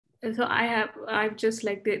So I've just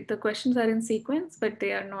like the questions are in sequence, but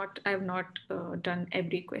they are not, I've not done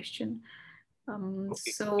every question.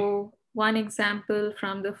 Okay. So one example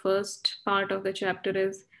from the first part of the chapter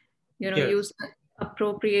is, Yes. use the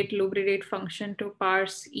appropriate lubricate function to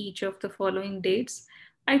parse each of the following dates.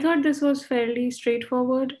 I thought this was fairly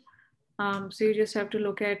straightforward. So you just have to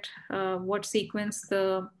look at what sequence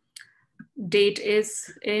the date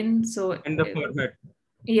is in. So And the format.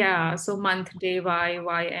 yeah, so month, day,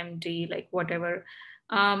 YMD, like whatever.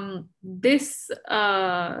 This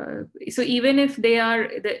so even if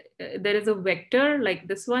there is a vector like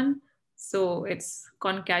this one, so it's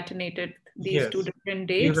concatenated these two Yes. different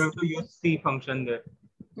You dates. have to use C function there.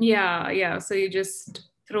 Yeah. So you just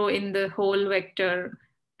throw in the whole vector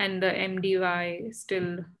and the MDY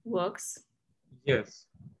still works. Yes.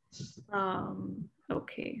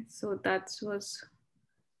 Okay, so that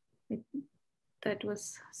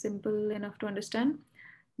was simple enough to understand.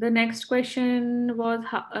 The next question was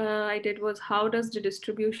I did was how does the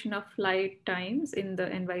distribution of flight times in the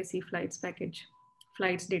NYC flights package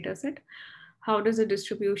flights dataset, how does the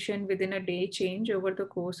distribution within a day change over the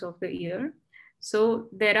course of the year? So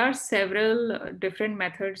there are several different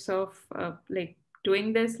methods of like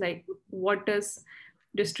doing this. Like what does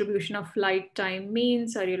distribution of flight time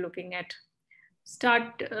means? Are you looking at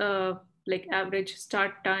start like average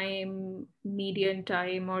start time, median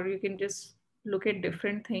time, or you can just look at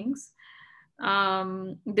different things.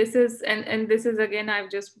 This is and this is again I've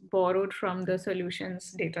just borrowed from the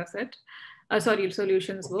solutions data set, sorry,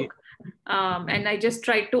 solutions Okay. book, and I just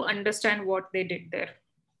tried to understand what they did there.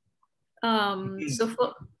 Mhm. So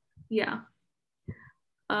for yeah,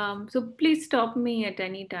 so please stop me at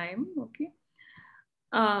any time, okay.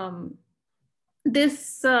 um,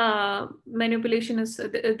 this manipulation is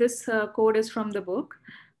this code is from the book.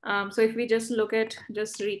 So if we just look at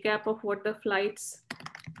just recap of what the flights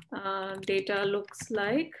data looks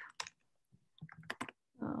like.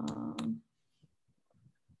 Um,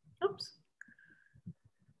 oops,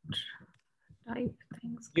 type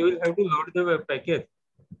things. You will have to load the web package.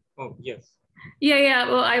 Oh, yes. Yeah.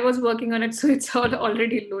 Well, I was working on it, so it's all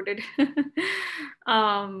already loaded.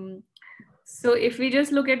 um, so if we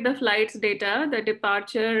just look at the flights data, the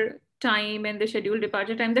departure time and the scheduled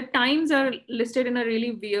departure time, the times are listed in a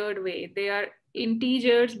really weird way. They are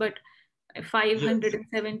integers, but Yes.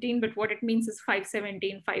 517, but what it means is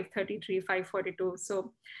 517, 533, 542.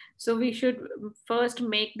 So we should first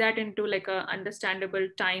make that into like a understandable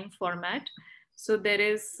time format. So there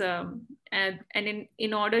is and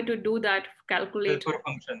in order to do that, calculate Helper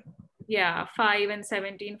function. yeah 5 and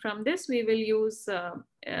 17. From this we will use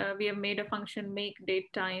we have made a function make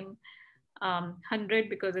date time 100,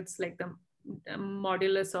 because it's like the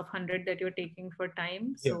modulus of 100 that you're taking for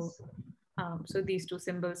time. So Yes. so these two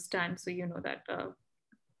symbols stand, so you know that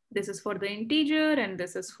this is for the integer and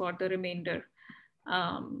this is for the remainder.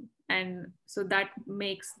 And so that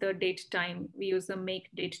makes the date time. We use the make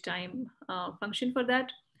date time function for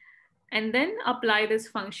that. And then apply this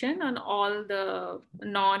function on all the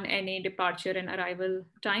non-NA departure and arrival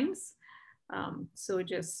times. So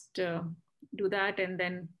just do that and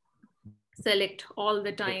then select all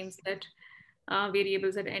the times Yes. that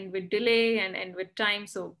variables that end with delay and end with time.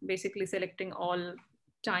 So basically selecting all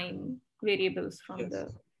time variables from Yes. the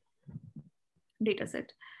data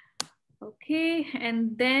set. Okay,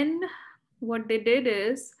 and then what they did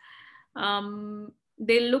is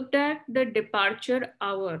they looked at the departure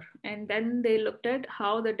hour, and then they looked at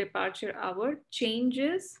how the departure hour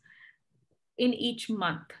changes in each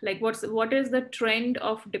month. Like what is the trend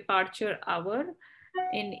of departure hour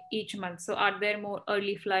in each month? So are there more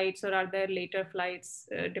early flights or are there later flights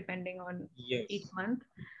depending on each Yes. month?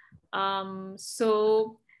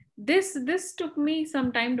 So this took me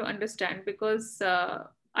some time to understand, because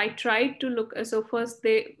I tried to look. So first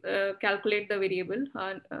they calculate the variable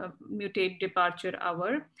mutate departure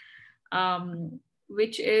hour,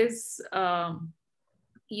 which is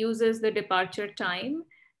uses the departure time,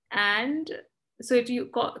 and so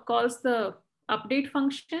calls the update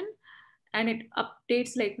function, and it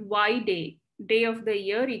updates like day of the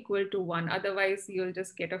year equal to 1. Otherwise you'll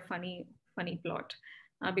just get a funny plot,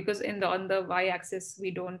 because on the y-axis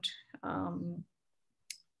we don't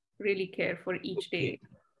really care for each Okay. day.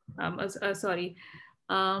 Sorry,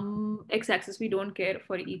 x-axis we don't care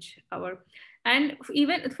for each hour. And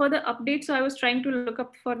even for the update, so I was trying to look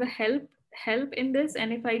up for the help in this,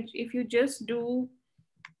 and if you just do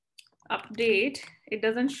update, it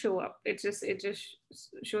doesn't show up. It just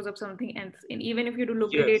shows up something else. And even if you do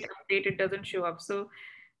lubricate Yes. update, it doesn't show up. So You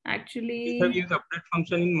have actually, used update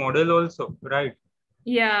function in model also, right?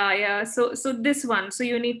 yeah. So this one, so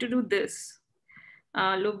you need to do this.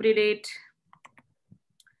 Lubridate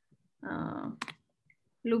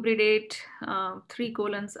 3 :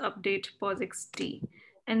 update POSIX-T,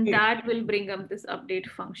 and that will bring up this update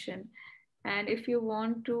function. And if you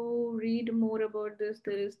want to read more about this,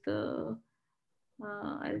 there is the,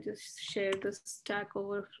 I'll just share the Stack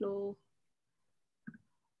Overflow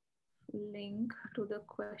link to the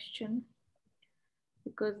question,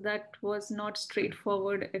 because that was not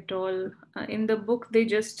straightforward at all. In the book, they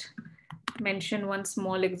just mention one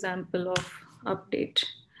small example of update.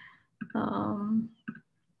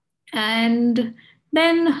 And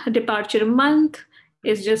then departure month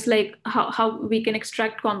is just like how we can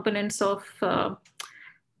extract components of a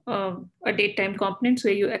date time component. So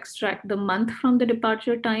you extract the month from the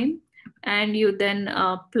departure time, and you then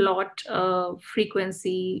plot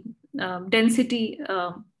frequency density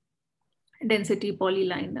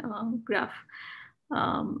polyline graph.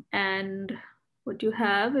 And what you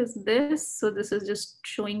have is this. So this is just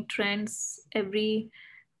showing trends every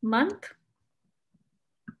month.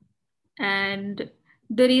 And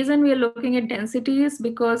the reason we are looking at density is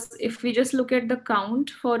because if we just look at the count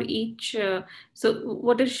for each, so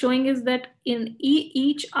what it's showing is that in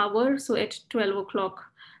each hour, so at 12 o'clock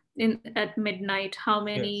at midnight, how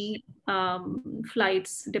many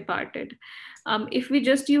flights departed. If we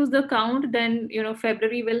just use the count, then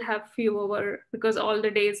February will have fewer, because all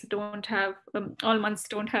the days don't have, all months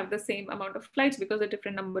don't have the same amount of flights because a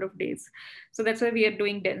different number of days. So that's why we are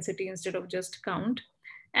doing density instead of just count.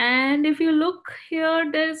 And if you look here,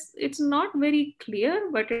 it's not very clear,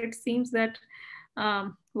 but it seems that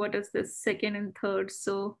what is this, second and third?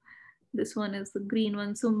 So this one is the green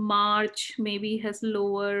one. So March maybe has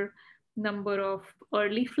lower number of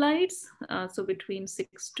early flights, so between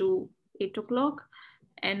 6 to 8 o'clock,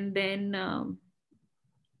 and then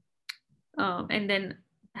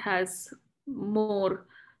has more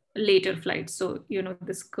later flights. So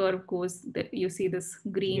this curve goes, you see this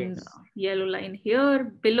green yellow line here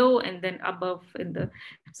below, and then above in the,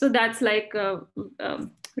 so that's like a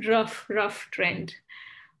rough trend.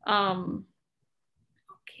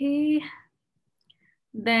 Okay,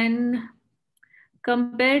 then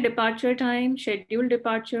compare departure time, scheduled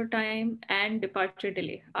departure time, and departure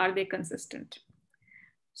delay. Are they consistent?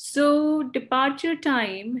 So departure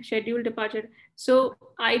time, scheduled departure. So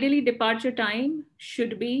ideally departure time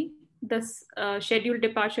should be the scheduled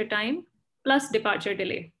departure time plus departure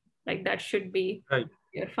delay. Like that should be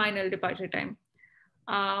your final departure time.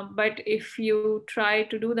 But if you try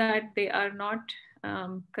to do that, they are not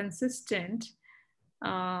consistent.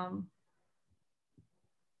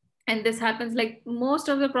 And this happens, like most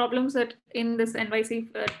of the problems that in this NYC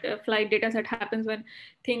flight data set happens when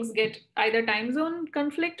things get either time zone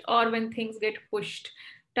conflict, or when things get pushed,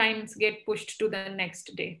 times get pushed to the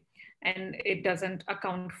next day, and it doesn't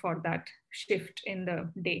account for that shift in the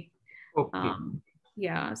day. Okay.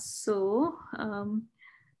 Yeah, so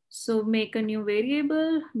make a new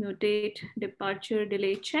variable, mutate departure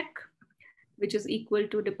delay check, which is equal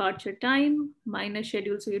to departure time minus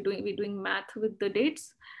schedule. So we're doing math with the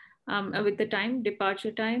dates. With the time,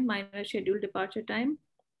 departure time minus scheduled departure time,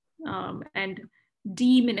 and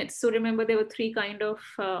D minutes. So remember, there were three kinds of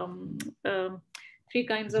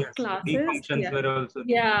classes. D functions were also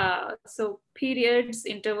So periods,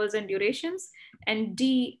 intervals, and durations. And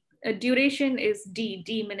D duration is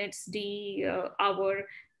D minutes, D hour,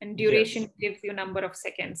 and duration gives you number of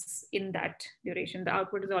seconds in that duration. The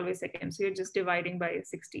output is always seconds. So you're just dividing by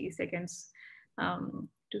 60 seconds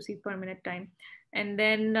to see per minute time. And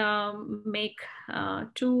then make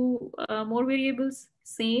two more variables.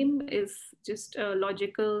 Same is just a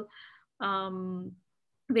logical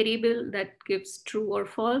variable that gives true or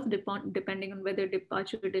false depending on whether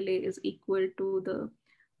departure delay is equal to the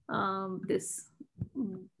this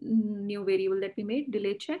new variable that we made,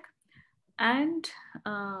 delay check. And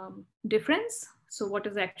difference. So what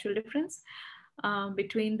is the actual difference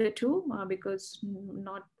between the two, because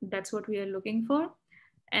that's what we are looking for.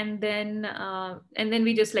 And then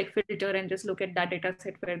we just like filter and just look at that data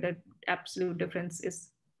set where the absolute difference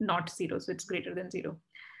is not 0, so it's greater than 0.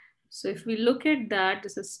 So if we look at that,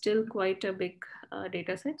 this is still quite a big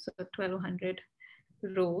data set, so 1200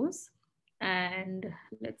 rows. And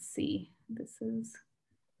let's see, this is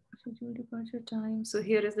scheduled departure time. So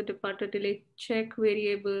here is the departure delay check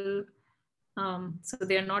variable. So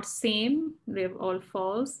they're not same, they're all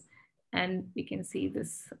false. And we can see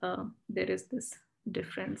this, there is this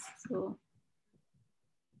difference. So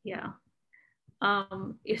yeah.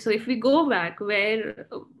 So if we go back where,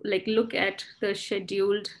 like, look at the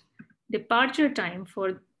scheduled departure time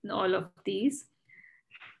for all of these,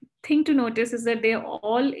 thing to notice is that they're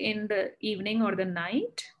all in the evening or the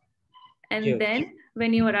night. And then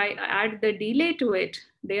when you add the delay to it,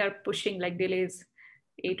 they are pushing, like delays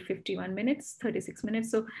 8:51 minutes, 36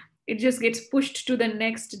 minutes. So it just gets pushed to the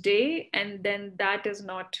next day, and then that is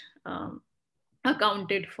not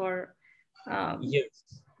accounted for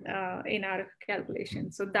Yes. in our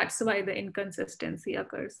calculation. So that's why the inconsistency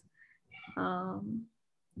occurs.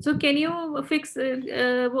 So can you fix, were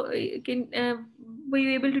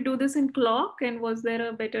you able to do this in clock, and was there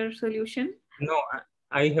a better solution? No,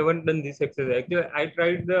 I haven't done this exercise. Actually, I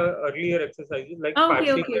tried the earlier exercises like Okay,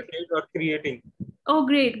 parsing okay. the date or creating. Oh,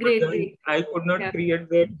 great, But great, then great. I could not Yeah. create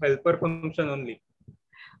that helper function only.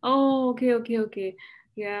 Oh, okay, okay, okay.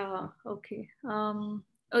 Yeah, okay.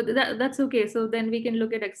 Oh, that's okay. So then we can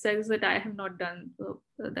look at exercises that I have not done. So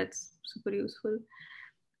that's super useful.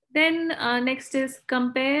 Then next is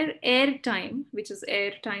compare air time, which is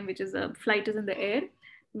air time, which is a flight is in the air,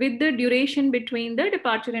 with the duration between the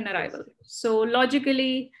departure and Yes. arrival. So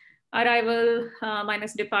logically, arrival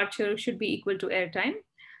minus departure should be equal to air time.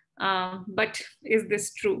 But is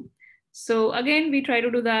this true? So again, we try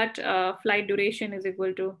to do that. Flight duration is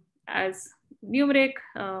equal to, as numeric,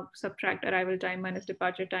 subtract arrival time minus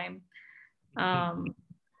departure time.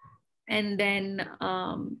 And then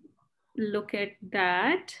look at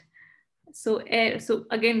that. So so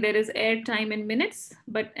again, there is air time in minutes,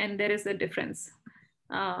 and there is a difference.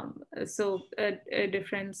 So a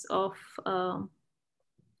difference of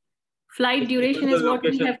flight It's because duration the is what we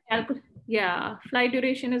location. have calculated. Yeah, flight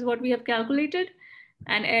duration is what we have calculated,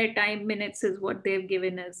 and air time minutes is what they've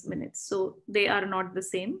given as minutes. So they are not the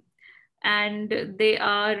same, and they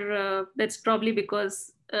are. That's probably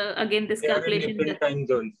because again, this They are in calculation. different time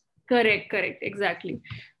zones. Correct, correct, exactly.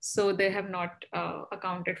 So they have not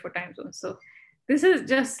accounted for time zones. So this is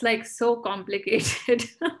just like so complicated.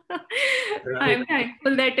 Right. I'm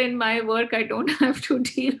thankful that in my work I don't have to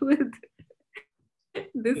deal with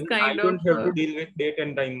this Even I kind of don't have to deal with date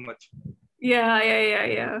and time much.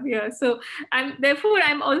 yeah. So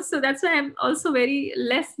I'm also, that's why I'm also very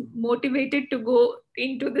less motivated to go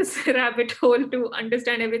into this rabbit hole to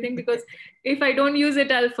understand everything, because if I don't use it,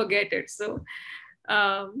 I'll forget it.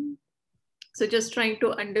 Um, so just trying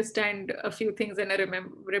to understand a few things and I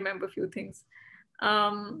remember a few things.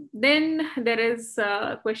 Then there is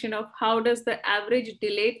a question of how does the average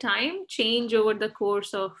delay time change over the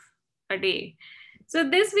course of a day? So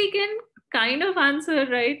this we can kind of answer,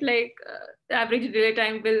 right? Like the average delay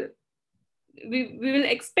time we will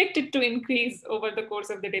expect it to increase over the course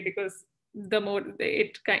of the day, because the more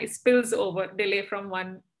it kind of spills over, delay from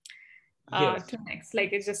one Yes. to next,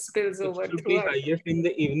 like it just spills It over should be throughout. highest in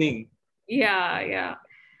the evening. Yeah.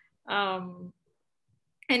 Um,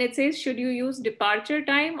 and it says, should you use departure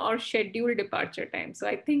time or scheduled departure time? So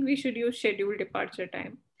I think we should use scheduled departure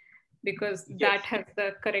time, because that Yes. has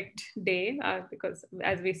the correct day. Because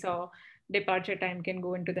as we saw, departure time can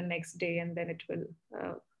go into the next day, and then it will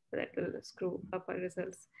that will screw up our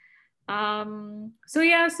results. So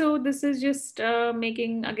yeah, so this is just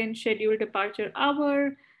making again scheduled departure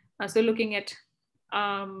hour. So looking at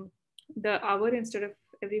the hour instead of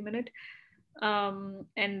every minute, and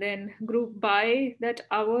then group by that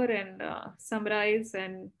hour and summarize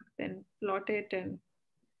and then plot it. And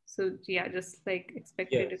so yeah, just like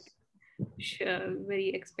expected, Yes. very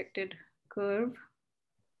expected curve.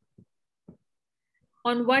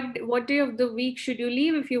 On what day of the week should you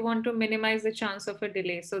leave if you want to minimize the chance of a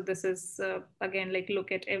delay? So this is again, like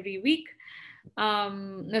look at every week,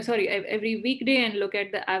 no, sorry, every weekday, and look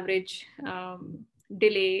at the average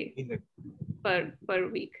delay per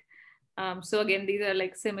week. So again, these are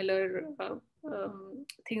like similar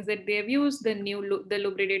things that they have used. The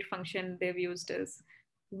lubricate function they've used as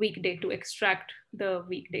weekday to extract the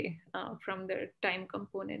weekday from the time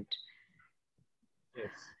component. Yes.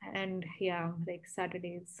 And yeah, like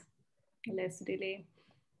Saturdays, less delay.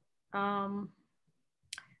 Um,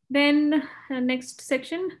 then next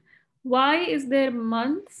section, why is there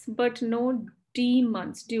months but no D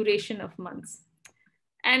months, duration of months?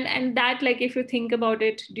 And that, like if you think about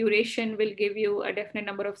it, duration will give you a definite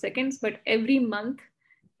number of seconds, but every month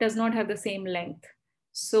does not have the same length.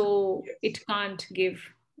 So Yes. it can't give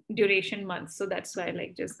duration months. So that's why,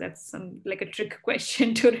 like, just that's some like a trick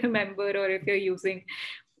question to remember, or if you're using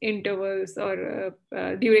intervals or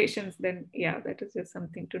durations, then yeah, that is just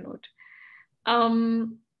something to note.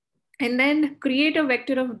 And then create a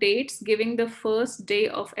vector of dates giving the first day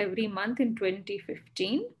of every month in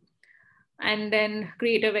 2015, and then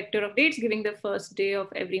create a vector of dates giving the first day of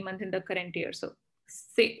every month in the current year. So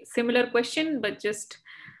similar question, but just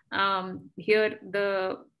here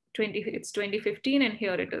it's 2015, and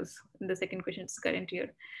here it is in the second question, it's current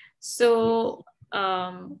year. So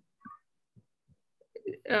um,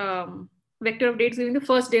 vector of dates giving the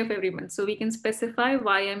first day of every month. So we can specify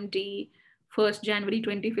YMD 1st January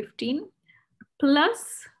 2015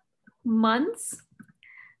 plus months.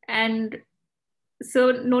 And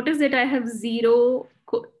so notice that I have 0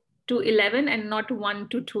 to 11 and not 1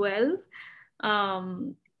 to 12.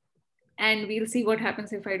 And we'll see what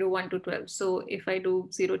happens if I do 1 to 12. So if I do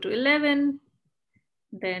 0 to 11,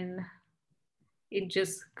 then it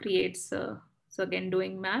just creates, so again,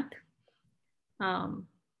 doing math.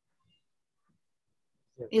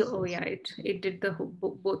 Yes. Oh yeah, it did the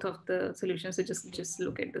both of the solutions. So just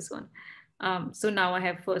look at this one. So now I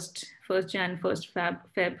have first Jan, first Feb,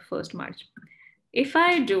 1st March. If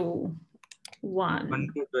I do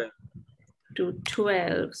 1 to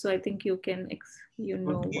 12, so I think you can,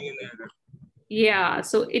 yeah,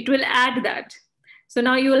 so it will add that. So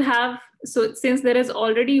now you will have, so since there is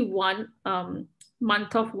already one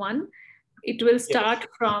month of 1, it will start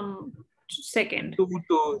from 2nd.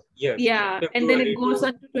 Yes. Yeah, February, and then it goes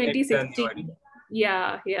on to 2016.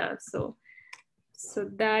 Yeah. So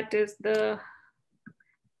that is the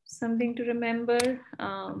something to remember.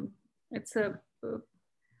 It's a,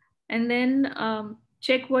 and then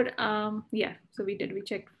check what, yeah, so we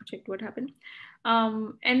checked what happened.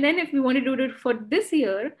 And then if we want to do it for this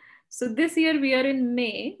year, so this year we are in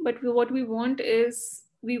May, but what we want is,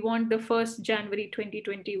 we want the 1st January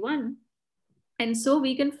 2021. And so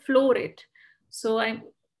we can floor it. So I'm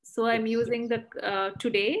using the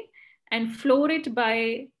today and floor it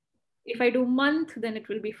by, if I do month, then it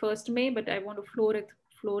will be 1st May, but I want to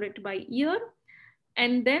floor it by year,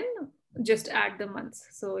 and then just add the months.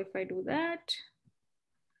 So if I do that,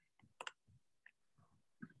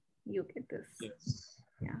 you get this. Yes.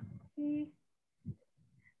 Yeah.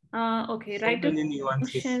 Okay. So write a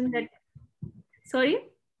function that. Sorry.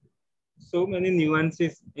 So many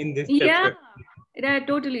nuances in this chapter. Yeah,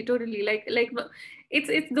 totally. Like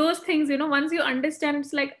it's those things, once you understand,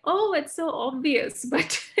 it's like, oh, it's so obvious,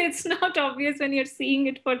 but it's not obvious when you're seeing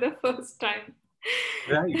it for the first time.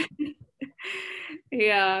 Right.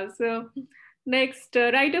 Yeah. So next,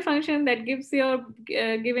 write a function that gives your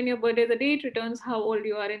given your birthday the date, returns how old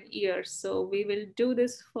you are in years. So we will do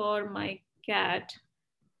this for my cat,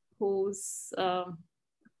 who's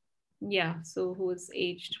who's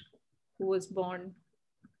aged, who was born,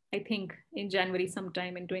 I think, in January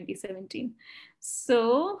sometime in 2017.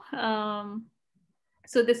 So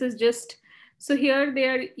so this is just, so here they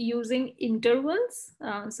are using intervals.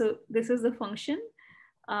 So this is the function.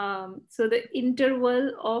 So the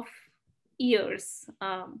interval of years,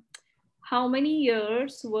 how many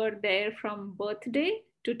years were there from birthday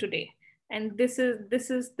to today? And this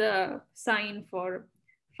is the sign for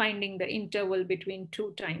finding the interval between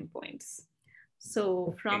 2 time points.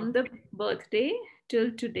 So from the birthday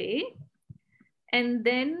till today, and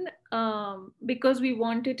then because we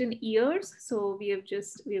want it in years, so we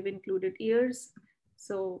have included years.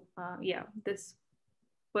 So yeah, this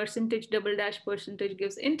percentage double dash percentage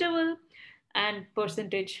gives interval, and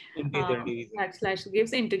percentage /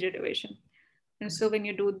 gives integer division. And so when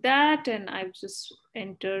you do that, and I've just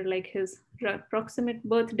entered like his approximate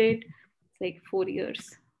birth date, it's like 4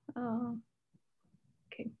 years.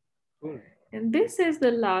 Okay. And this is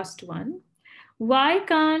the last one. Why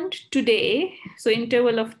can't today, so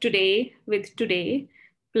interval of today with today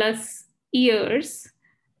plus years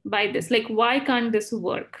by this, like why can't this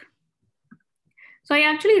work? So I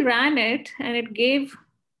actually ran it and it gave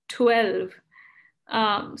 12.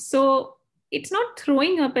 So it's not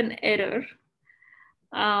throwing up an error.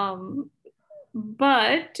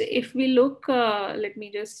 But if we look, let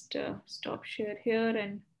me just stop share here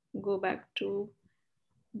and go back to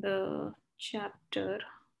the chapter.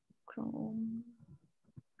 Chrome.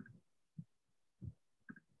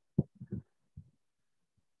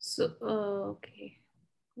 So, okay,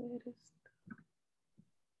 where is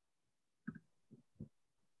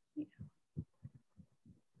yeah.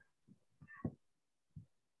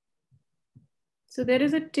 So there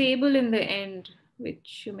is a table in the end,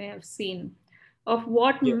 which you may have seen, of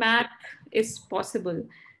what math is possible.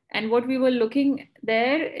 And what we were looking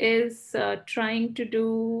there is trying to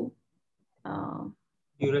do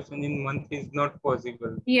duration in month is not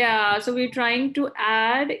possible. Yeah, so we're trying to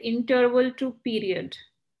add interval to period.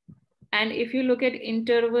 And if you look at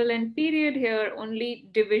interval and period here, only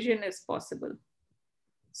division is possible.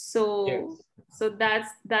 So, so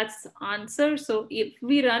that's answer. So if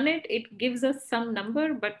we run it, it gives us some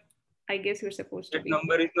number, but I guess we're supposed to be. That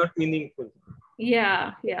number is not meaningful.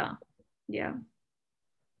 Yeah.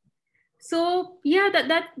 So yeah,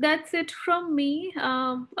 that's it from me.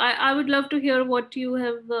 I would love to hear what you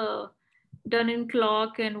have done in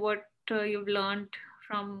clock and what you've learned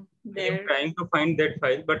from I am there. trying to find that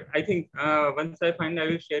file, but I think once I find, I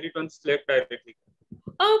will share it on Slack directly.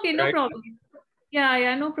 Okay, no Right? problem.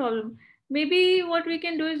 Yeah, no problem. Maybe what we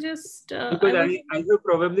can do is just Because I have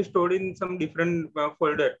probably stored in some different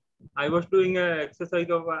folder. I was doing an exercise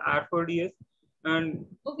of r4ds, and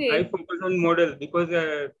I okay. focus on model because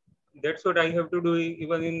that's what I have to do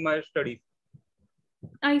even in my studies.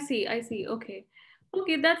 I see. Okay.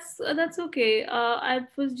 Okay, that's okay. I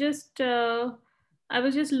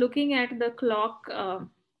was just looking at the clock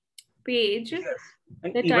page. Yes.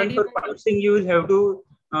 And The even tidy. for parsing, you will have to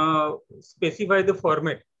specify the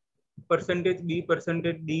format. Percentage B,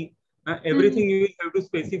 percentage D, Mhm. everything you will have to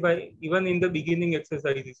specify even in the beginning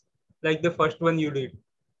exercises, like the first one you did.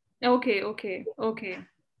 Okay.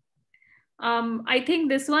 I think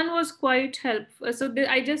this one was quite helpful. So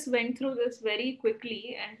I just went through this very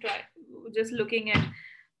quickly and just looking at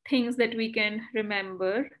things that we can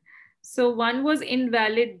remember. So one was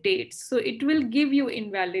invalid dates. So it will give you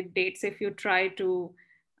invalid dates if you try to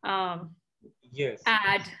um, Yes.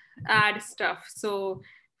 add stuff. So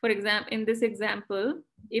for example, in this example,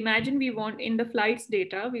 imagine we want in the flights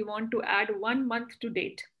data, we want to add 1 month to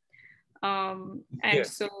date. And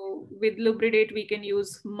Yes. so with lubridate we can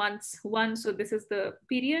use months one, so this is the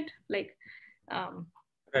period, like um,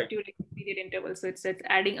 Right. during period interval, so it's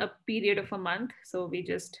adding a period of a month, so we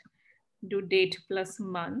just do date plus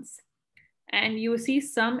months, and you see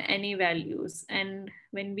some any values, and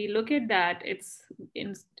when we look at that, it's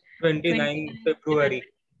in 29 29 February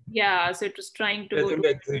January. Yeah, so it was trying to go to doesn't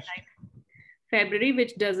exist. February,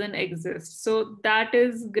 which doesn't exist. So that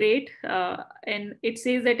is great. And it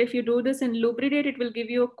says that if you do this in lubridate, it will give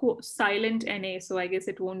you a silent NA. So I guess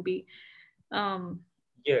it won't be. Um,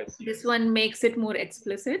 Yes. this one makes it more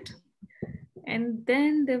explicit. And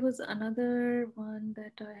then there was another one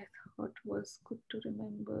that I thought was good to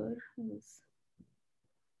remember.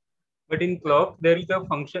 But in clock, there is a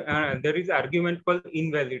function, there is argument called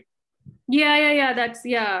invalid.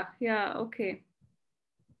 Yeah. Okay.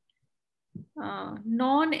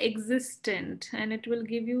 Non-existent, and it will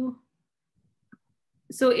give you.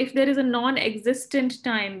 So if there is a non-existent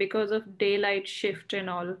time because of daylight shift and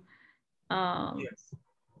all, Yes.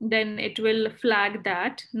 then it will flag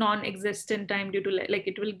that non-existent time due to like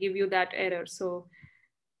it will give you that error. So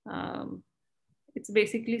um, it's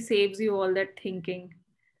basically saves you all that thinking.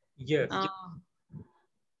 Yes.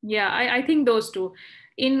 Yeah, I think those two,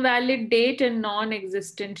 invalid date and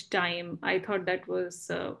non-existent time. I thought that was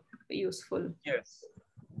useful. Yes.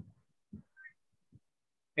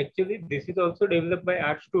 Actually, this is also developed by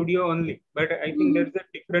Art Studio only, but I think Mhm. there's a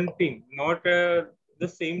different team, not the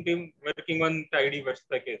same team working on Tidyverse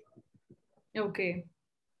package. Okay.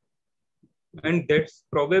 And that's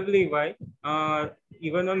probably why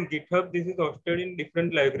even on GitHub, this is hosted in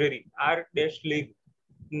different library, r-lib,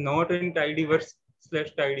 not in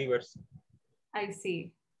tidyverse/tidyverse. I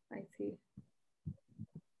see.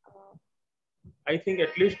 I think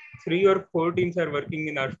at least 3 or 4 teams are working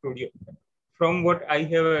in our studio from what I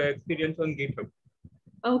have experience on GitHub.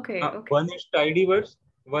 Okay. One is Tidyverse,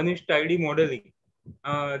 one is Tidy Modeling.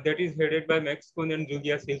 That is headed by Max Kuhn and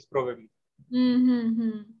Julia Sales probably.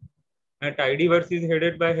 Mm-hmm. And Tidyverse is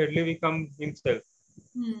headed by Hadley Wickham himself.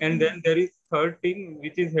 Mm-hmm. And then there is third team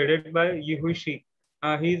which is headed by Yihui Shi.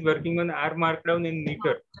 He is working on R Markdown and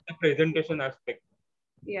Knitter, the presentation aspect.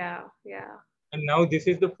 Yeah. And now this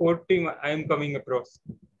is the fourth team I am coming across.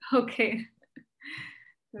 Okay.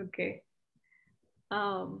 Okay.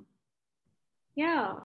 Yeah.